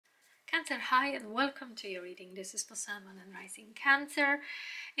Cancer, hi and welcome to your reading. This is for Sun, Moon and Rising Cancer.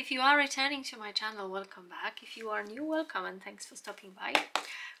 If you are returning to my channel, welcome back. If you are new, welcome and thanks for stopping by.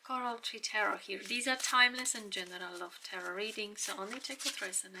 Coral Tree Tarot here. These are timeless and general love tarot readings, so only take what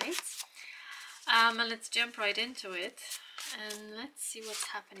resonates. And let's jump right into it and let's see what's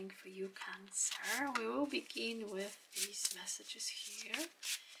happening for you, Cancer. We will begin with these messages here.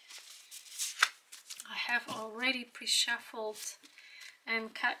 I have already pre-shuffled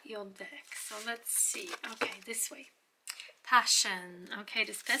and cut your deck, so let's see. Okay, this way. Passion. Okay,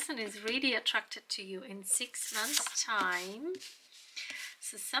 this person is really attracted to you in 6 months time,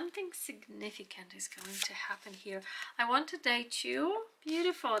 so something significant is going to happen here. I want to date you.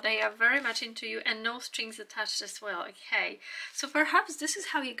 Beautiful. They are very much into you and no strings attached as well. Okay, so perhaps this is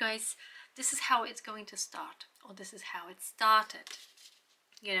how you guys, this is how it's going to start, or this is how it started.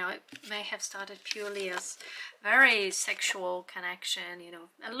 You know, it may have started purely as very sexual connection, you know,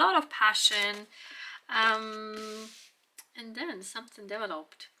 a lot of passion, and then something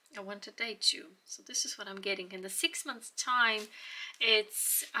developed. I want to date you. So this is what I'm getting. In the 6 months time,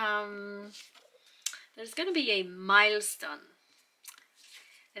 it's there's going to be a milestone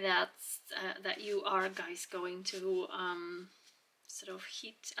that's that you are guys going to sort of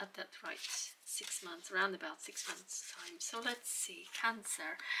hit at that right 6 months, around about 6 months time. So let's see.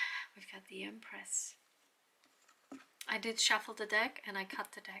 Cancer, we've got the Empress. I did shuffle the deck and I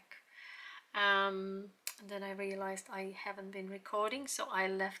cut the deck, and then I realized I haven't been recording, so I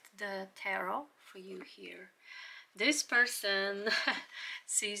left the tarot for you here. This person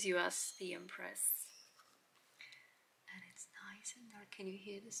sees you as the Empress, and it's nice in there. Can you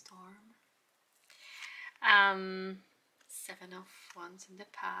hear the storm? 7 of Wands in the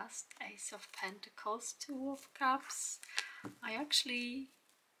past, Ace of Pentacles, 2 of Cups. I actually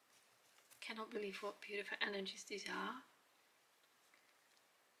cannot believe what beautiful energies these are.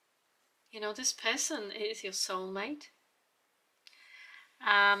 You know, this person is your soulmate.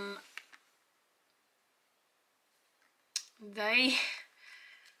 They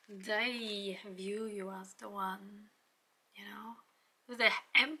view you as the one, you know. With the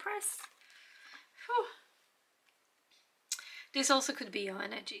Empress, whew. This also could be your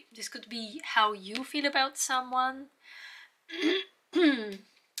energy. This could be how you feel about someone.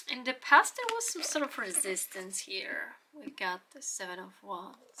 In the past, there was some sort of resistance here. We got the 7 of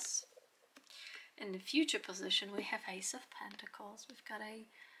Wands. In the future position, we have Ace of Pentacles. We've got a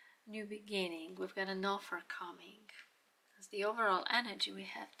new beginning. We've got an offer coming. As the overall energy, we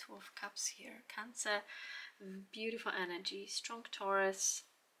have 2 of Cups here. Cancer, beautiful energy. Strong Taurus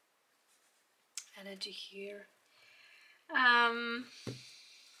energy here. I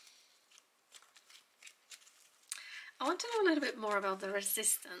want to know a little bit more about the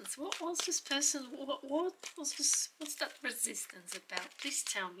resistance. What was this person, what's that resistance about? Please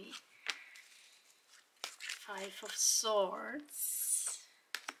tell me. 5 of Swords.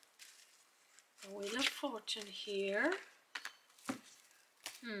 The Wheel of Fortune here.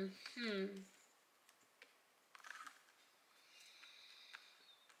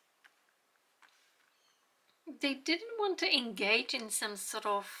 They didn't want to engage in some sort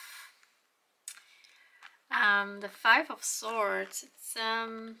of the 5 of Swords. It's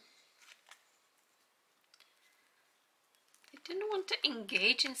they didn't want to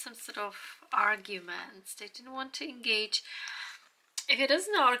engage in some sort of arguments. They didn't want to engage. If it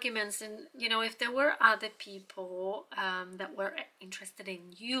isn't arguments, then, you know, if there were other people that were interested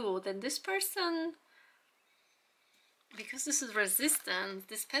in you, then this person, because this is resistance,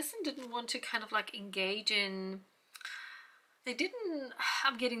 this person didn't want to kind of like engage in, they didn't,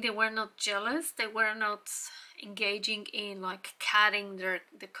 I'm getting, they were not jealous, they were not engaging in like cutting the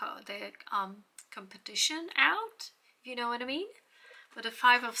competition out, if you know what I mean. But the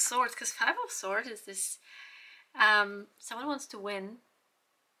 5 of Swords, because 5 of Swords is this, someone wants to win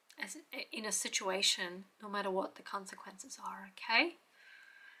as in a situation, no matter what the consequences are, okay?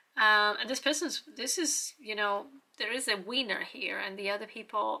 And this person's, this is, you know, there is a winner here and the other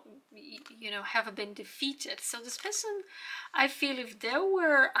people, you know, have been defeated. So this person, I feel if there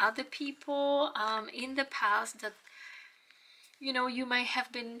were other people in the past that, you know, you may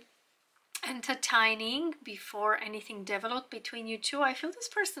have been entertaining before anything developed between you two, I feel this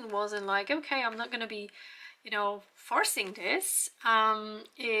person wasn't like, okay, I'm not going to be, you know, forcing this.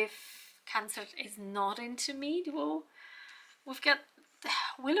 If Cancer is not into me, well, we've got the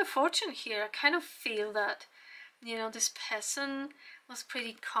Wheel of Fortune here. I kind of feel that, you know, this person was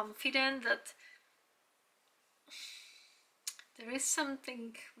pretty confident that there is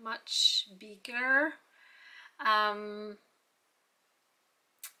something much bigger.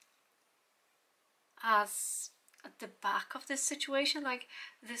 As at the back of this situation. Like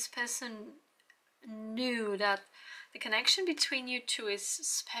this person knew that the connection between you two is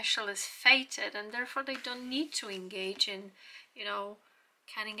special, is fated, and therefore they don't need to engage in, you know,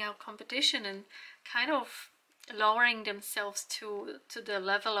 canning out competition and kind of lowering themselves to the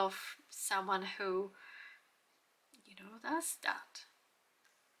level of someone who, you know, does that.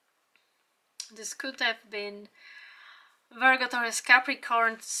 This could have been Virgo, Taurus,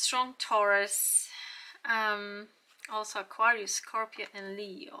 Capricorn, strong Taurus, also Aquarius, Scorpio and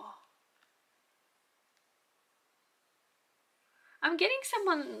Leo. I'm getting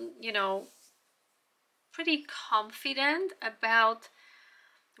someone, you know, pretty confident about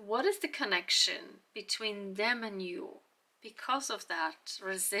what is the connection between them and you because of that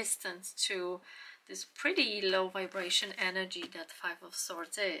resistance to this pretty low vibration energy that Five of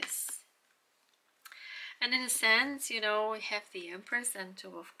Swords is. And in a sense, you know, we have the Empress and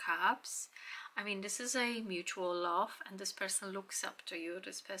Two of Cups. I mean, this is a mutual love, and this person looks up to you.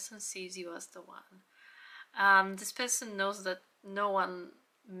 This person sees you as the one. This person knows that no one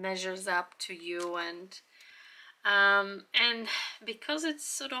measures up to you, and because it's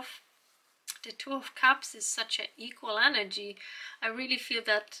sort of the Two of Cups is such an equal energy, I really feel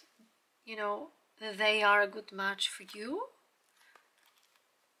that, you know, they are a good match for you.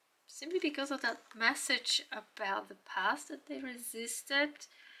 Simply because of that message about the past that they resisted,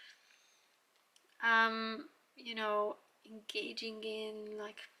 you know, engaging in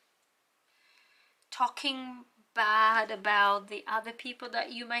like talking bad about the other people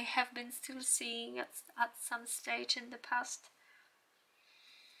that you may have been still seeing at some stage in the past.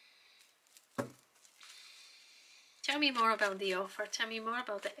 Tell me more about the offer. Tell me more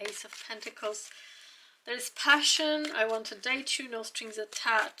about the Ace of Pentacles. There's passion. I want to date you. No strings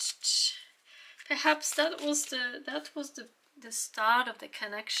attached. Perhaps that was the start of the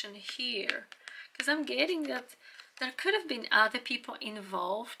connection here, because I'm getting that there could have been other people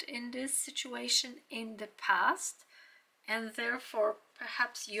involved in this situation in the past, and therefore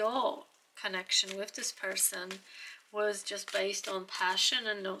perhaps your connection with this person was just based on passion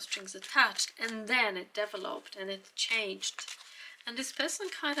and no strings attached, and then it developed and it changed, and this person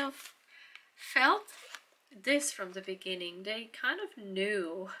kind of felt this from the beginning. They kind of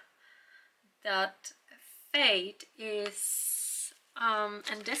knew that fate is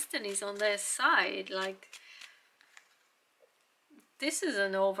and destiny is on their side. Like, this is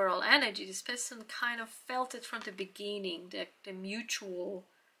an overall energy. This person kind of felt it from the beginning, the mutual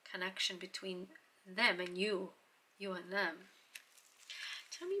connection between them and you and them.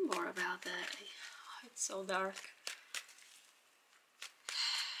 Tell me more about that. Oh, it's so dark,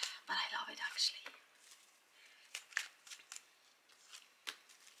 but I love it actually.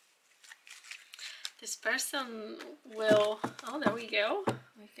 This person will, oh, there we go.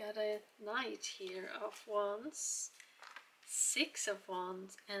 We've got a Knight here of Wands, Six of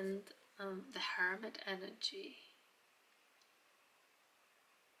Wands, and the Hermit energy.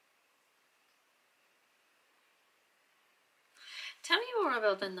 Tell me more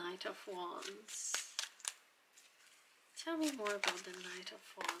about the Knight of Wands. Tell me more about the Knight of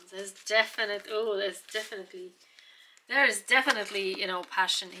Wands. There's definitely, you know,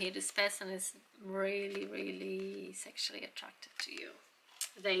 passion here. This person is really, really sexually attracted to you.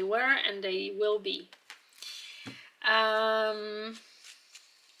 They were and they will be. There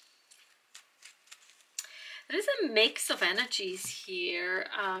is a mix of energies here,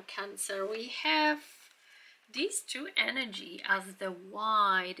 Cancer. We have these two energy as the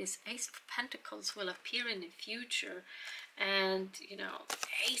why. This Ace of Pentacles will appear in the future, and you know,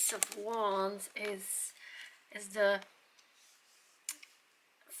 Ace of Wands is the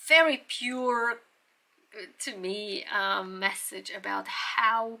very pure, to me, message about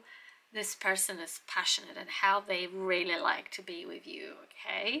how this person is passionate and how they really like to be with you,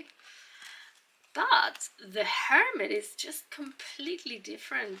 okay? But the Hermit is just completely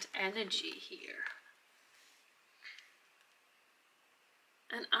different energy here.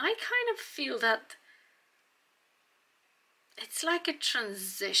 And I kind of feel that it's like a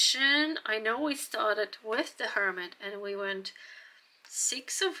transition. I know we started with the Hermit and we went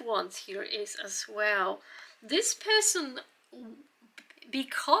Six of Wands here is as well. This person,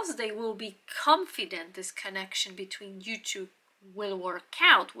 because they will be confident this connection between you two will work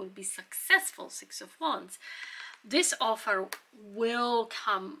out, will be successful, Six of Wands, this offer will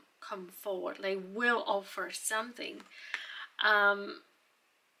come forward. They will offer something.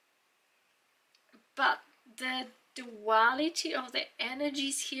 But the duality of the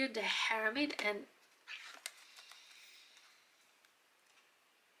energies here, the Hermit and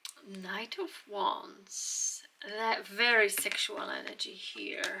Knight of Wands, that very sexual energy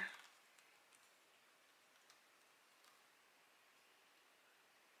here.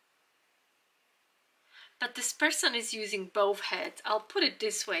 but this person is using both heads. I'll put it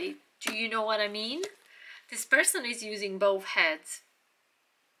this way. Do you know what I mean? This person is using both heads,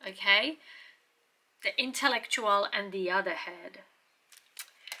 okay? The intellectual and the other head.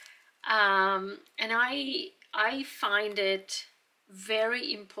 And I find it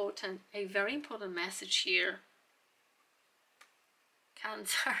very important, a very important message here,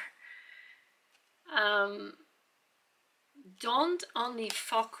 Cancer. Don't only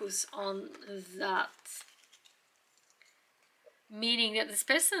focus on that, meaning that this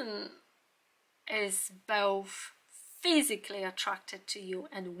person is both physically attracted to you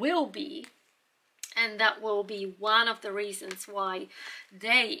and will be, and that will be one of the reasons why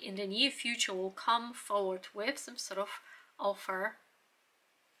they in the near future will come forward with some sort of offer.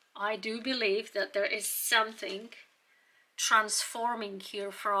 I do believe that there is something transforming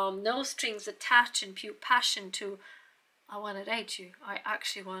here from no strings attached and pure passion to I want to date you, I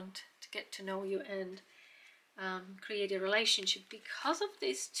actually want to get to know you and create a relationship. Because of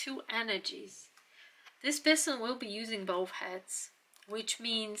these two energies, this person will be using both heads, which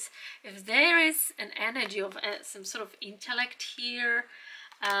means if there is an energy of some sort of intellect here,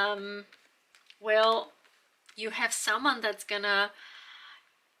 well, you have someone that's gonna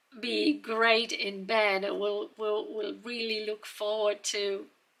be great in bed, will really look forward to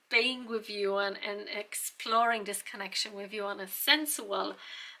being with you and exploring this connection with you on a sensual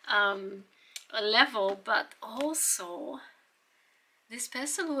level, but also this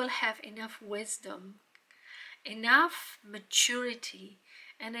person will have enough wisdom, enough maturity,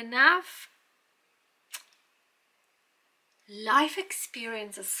 and enough life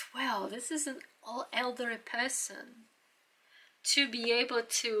experience as well. This is an all elderly person to be able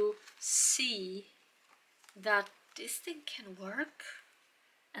to see that this thing can work,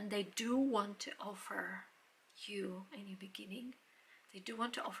 and they do want to offer you in the beginning. They do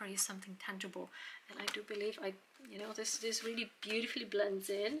want to offer you something tangible, and I do believe this really beautifully blends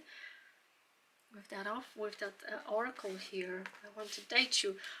in with that oracle here. I want to date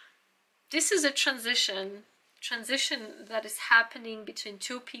you. This is a transition that is happening between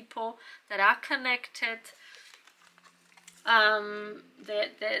two people that are connected,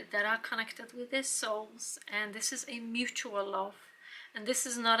 that are connected with their souls, and this is a mutual love, and this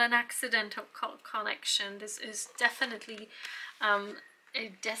is not an accidental connection. This is definitely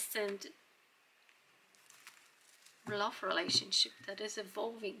a destined love relationship that is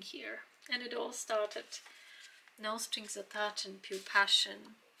evolving here, and it all started no strings attached and pure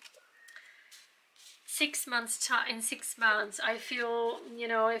passion. 6 months in 6 months, I feel,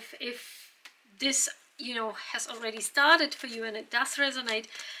 if this has already started for you and it does resonate,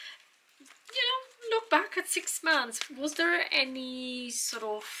 look back at 6 months. Was there any sort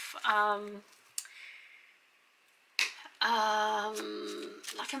of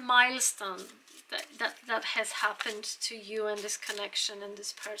like a milestone that has happened to you and this connection and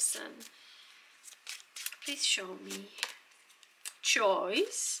this person? Please show me.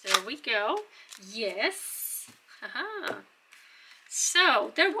 Choice, there we go. Yes.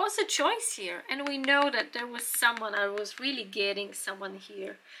 So there was a choice here, and we know that there was someone. I was really getting someone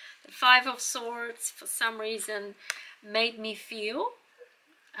here. The 5 of Swords for some reason made me feel,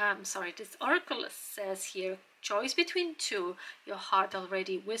 this oracle says here, choice between two. Your heart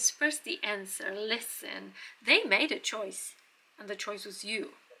already whispers the answer. Listen, they made a choice, and the choice was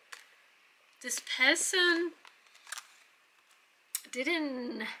you. This person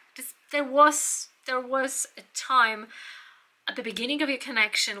didn't, there was a time at the beginning of your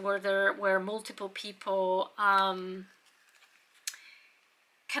connection where there were multiple people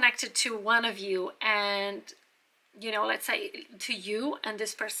connected to one of you, and let's say to you, and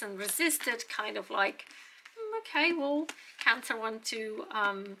this person resisted, kind of like, okay, well, Cancer want to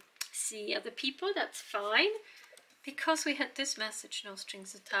see other people, that's fine, because we had this message, no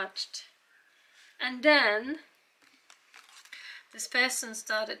strings attached. And then this person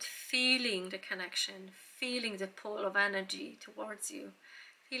started feeling the connection, feeling the pull of energy towards you,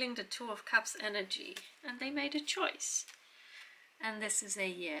 feeling the 2 of Cups energy, and they made a choice. And this is a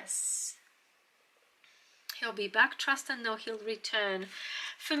yes. He'll be back, trust and know he'll return.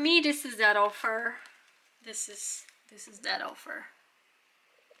 For me, this is that offer. This is that offer.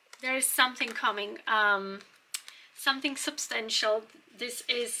 There is something coming, something substantial. This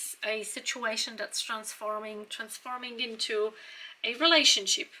is a situation that's transforming into a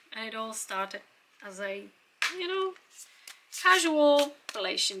relationship, and it all started as a casual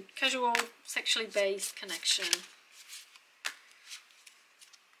sexually based connection.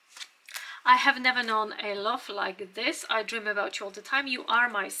 I have never known a love like this. I dream about you all the time. You are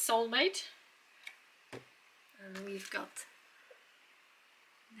my soulmate. And we've got,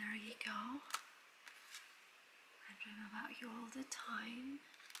 there you go. dream about you all the time.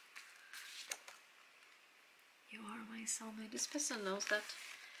 You are my soulmate. This person knows that.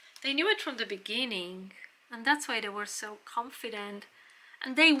 They knew it from the beginning, and that's why they were so confident,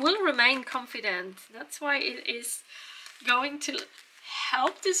 and they will remain confident. That's why it is going to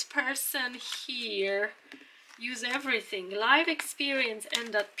help this person here use everything, life experience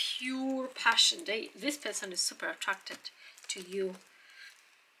and that pure passion. This person is super attracted to you.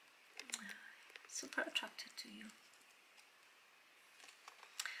 Super attracted to you.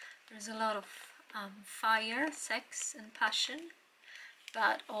 There's a lot of fire, sex and passion,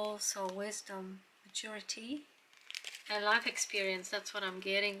 but also wisdom, maturity and life experience. That's what I'm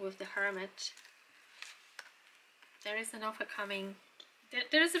getting with the Hermit. There is an offer coming.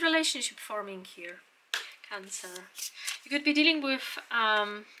 There is a relationship forming here, Cancer. You could be dealing with,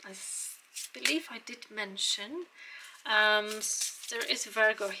 I believe I did mention, there is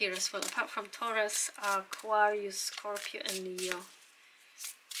Virgo here as well, apart from Taurus, Aquarius, Scorpio and Leo.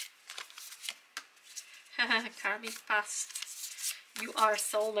 Karmic past. You are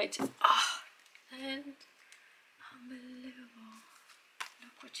soulmate. Ah, and unbelievable.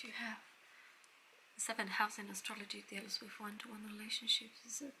 Look what you have. The 7th house in astrology deals with one-to-one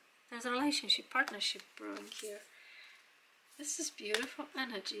relationships. There's a relationship, partnership brewing here. This is beautiful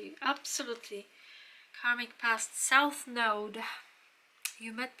energy. Absolutely. Karmic past. South Node.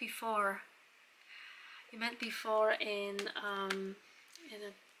 You met before. You met before in a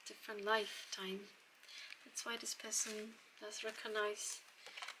different lifetime. That's why this person does recognize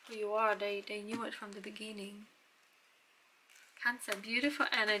who you are. They knew it from the beginning. Cancer, beautiful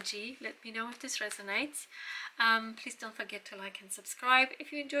energy. Let me know if this resonates. Please don't forget to like and subscribe.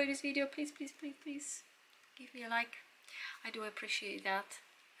 If you enjoyed this video, please give me a like. I do appreciate that.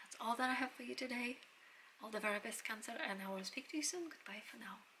 That's all that I have for you today. All the very best, Cancer, and I will speak to you soon. Goodbye for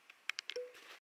now.